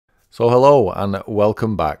So hello and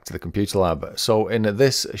welcome back to the Computer Lab. So in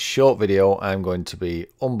this short video I'm going to be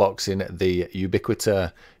unboxing the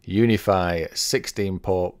Ubiquiti Unifi 16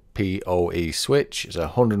 port POE switch. It's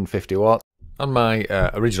 150 watt. And my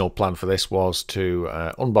original plan for this was to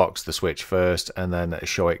unbox the switch first and then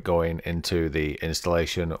show it going into the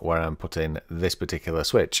installation where I'm putting this particular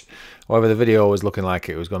switch. However, the video was looking like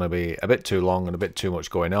it was going to be a bit too long and a bit too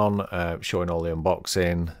much going on, showing all the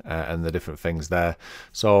unboxing and the different things there.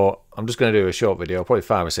 So I'm just going to do a short video, probably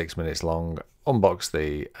 5 or 6 minutes long, unbox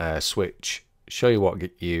the switch, show you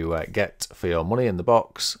what you get for your money in the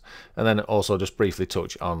box, and then also just briefly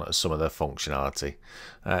touch on some of the functionality.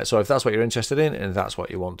 So if that's what you're interested in and if that's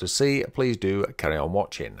what you want to see, please do carry on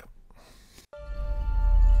watching.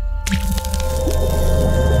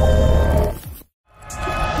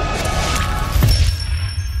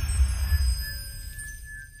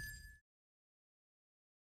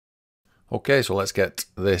 Okay, so let's get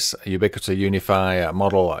this Ubiquiti Unifi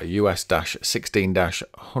model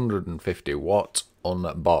US-16-150 watt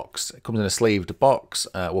unboxed. It comes in a sleeved box.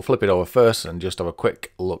 We'll flip it over first and just have a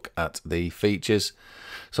quick look at the features.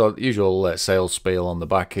 So the usual sales spiel on the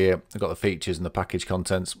back here. I've got the features and the package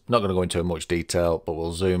contents. Not going to go into much detail, but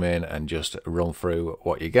we'll zoom in and just run through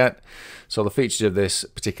what you get. So the features of this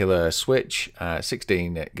particular switch,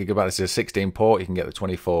 16 gigabit. This is a 16 port. You can get the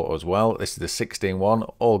 24 as well. This is the 16 one,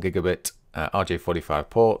 all gigabit. RJ45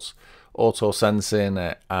 ports, auto sensing,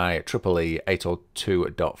 IEEE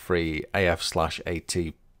 802.3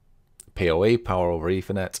 AF/AT POE, power over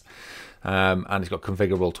Ethernet, and it's got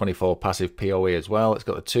configurable 24 passive POE as well. It's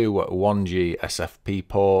got the two 1G SFP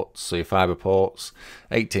ports, so your fiber ports,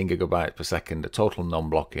 18 gigabytes per second, a total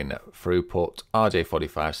non-blocking throughput,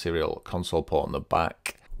 RJ45 serial console port on the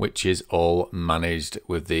back, which is all managed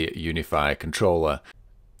with the Unifi controller.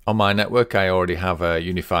 On my network, I already have a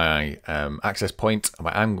Unifi access point.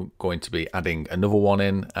 I'm going to be adding another one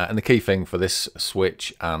in. And the key thing for this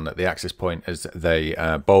switch and the access point is that they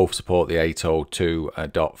both support the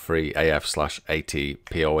 802.3 AF/AT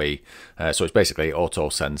POE. So it's basically auto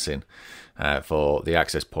sensing for the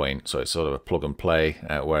access point. So it's sort of a plug and play,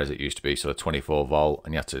 whereas it used to be sort of 24 volt,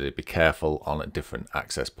 and you have to be careful on different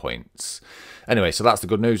access points. Anyway, so that's the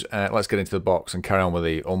good news. Let's get into the box and carry on with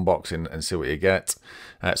the unboxing and see what you get.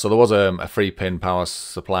 So there was a 3-pin power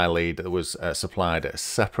supply lead that was supplied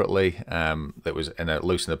separately, that was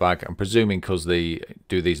loose in the bag. I'm presuming because they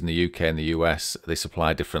do these in the UK and the US, they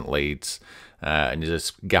supply different leads. And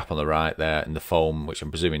there's a gap on the right there in the foam, which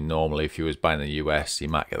I'm presuming normally if you was buying in the US, you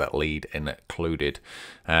might get that lead included.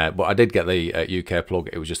 But I did get the UK plug.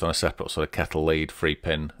 It was just on a separate sort of kettle lead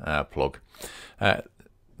 3-pin plug.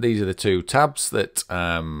 These are the two tabs that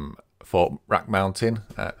for rack mounting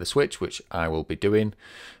the switch, which I will be doing.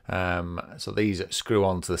 So these screw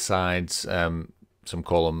onto the sides. Some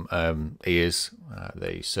call them ears,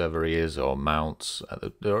 the server ears or mounts.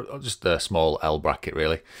 They're just a small L bracket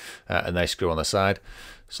really, and they screw on the side.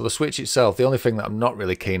 So the switch itself, the only thing that I'm not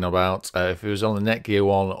really keen about, if it was on the Netgear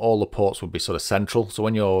one, all the ports would be sort of central. So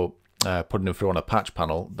when you're putting them through on a patch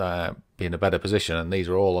panel, they'd be in a better position, and these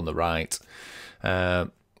are all on the right.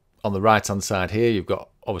 On the right hand side here, you've got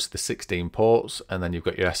obviously the 16 ports, and then you've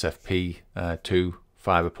got your SFP 2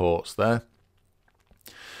 fiber ports there.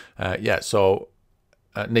 Yeah, so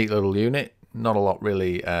a neat little unit. Not a lot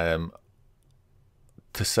really to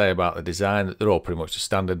say about the design. They're all pretty much the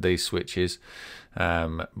standard, these switches.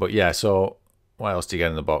 But yeah, so what else do you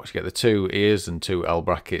get in the box? You get the two ears and two L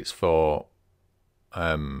brackets for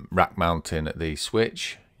rack mounting the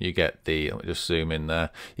switch. You get the, let me just zoom in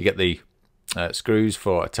there, you get the screws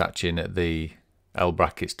for attaching the L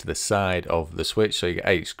brackets to the side of the switch. So you get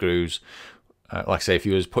 8 screws. Like I say, if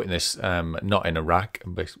you was putting this not in a rack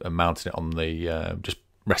and mounting it on the just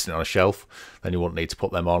resting on a shelf, then you wouldn't need to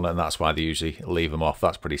put them on, and that's why they usually leave them off.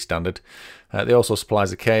 That's pretty standard. They also supply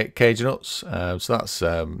the cage nuts, so that's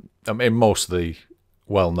I mean, most of the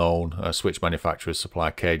well-known switch manufacturers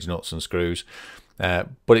supply cage nuts and screws,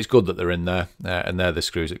 but it's good that they're in there, and they're the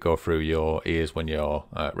screws that go through your ears when you're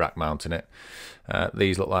rack mounting it.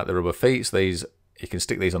 These look like the rubber feet. So these, you can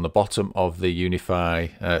stick these on the bottom of the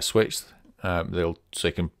Unifi switch. So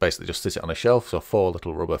you can basically just sit it on a shelf. So 4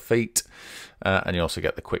 little rubber feet, and you also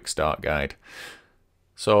get the quick start guide.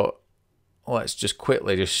 So let's just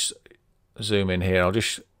quickly just zoom in here. I'll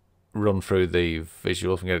just run through the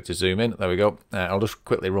visuals and get it to zoom in. There we go. I'll just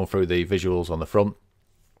quickly run through the visuals on the front.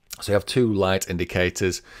 So you have 2 light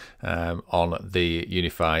indicators on the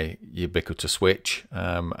Unifi Ubiquiti switch,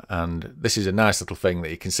 and this is a nice little thing that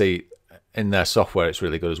you can see in their software. It's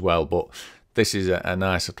really good as well, but this is a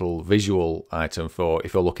nice little visual item for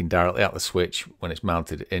if you're looking directly at the switch when it's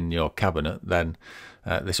mounted in your cabinet, then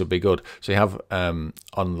this would be good. So you have on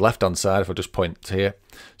the left hand side, if I just point here,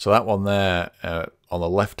 so that one there on the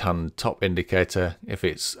left hand top indicator, if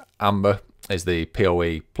it's amber, is the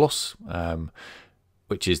POE plus,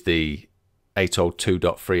 which is the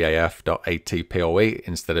 802.3af.AT POE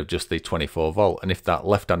instead of just the 24 volt. And if that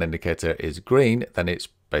left hand indicator is green, then it's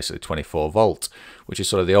basically 24 volt, which is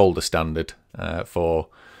sort of the older standard for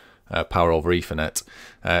power over Ethernet.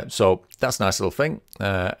 So that's a nice little thing.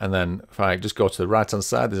 And then if I just go to the right hand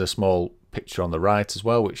side, there's a small picture on the right as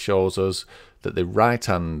well, which shows us that the right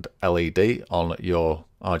hand LED on your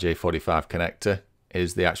RJ45 connector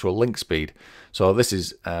is the actual link speed. So this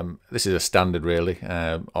is a standard really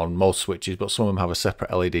on most switches, but some of them have a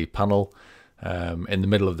separate LED panel in the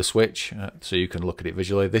middle of the switch, so you can look at it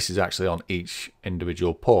visually. This is actually on each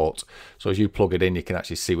individual port, so as you plug it in, you can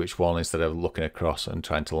actually see which one instead of looking across and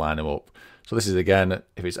trying to line them up. So this is, again,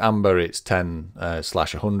 if it's amber, it's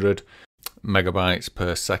 10/100 megabytes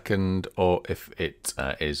per second, or if it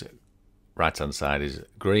is right hand side is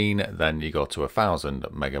green, then you go to 1000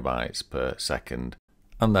 megabytes per second.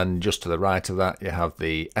 And then just to the right of that, you have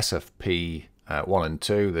the SFP 1 and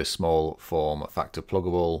 2, the small form factor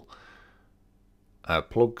pluggable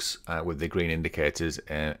plugs with the green indicators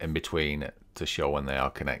in between to show when they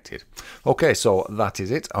are connected. Okay, so that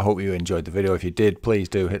is it. I hope you enjoyed the video. If you did, please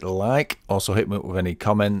do hit a like. Also hit me up with any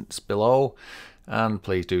comments below, and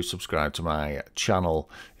please do subscribe to my channel.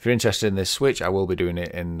 If you're interested in this switch, I will be doing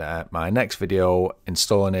it in my next video,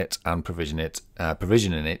 installing it and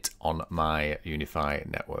provisioning it on my Unifi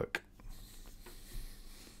network.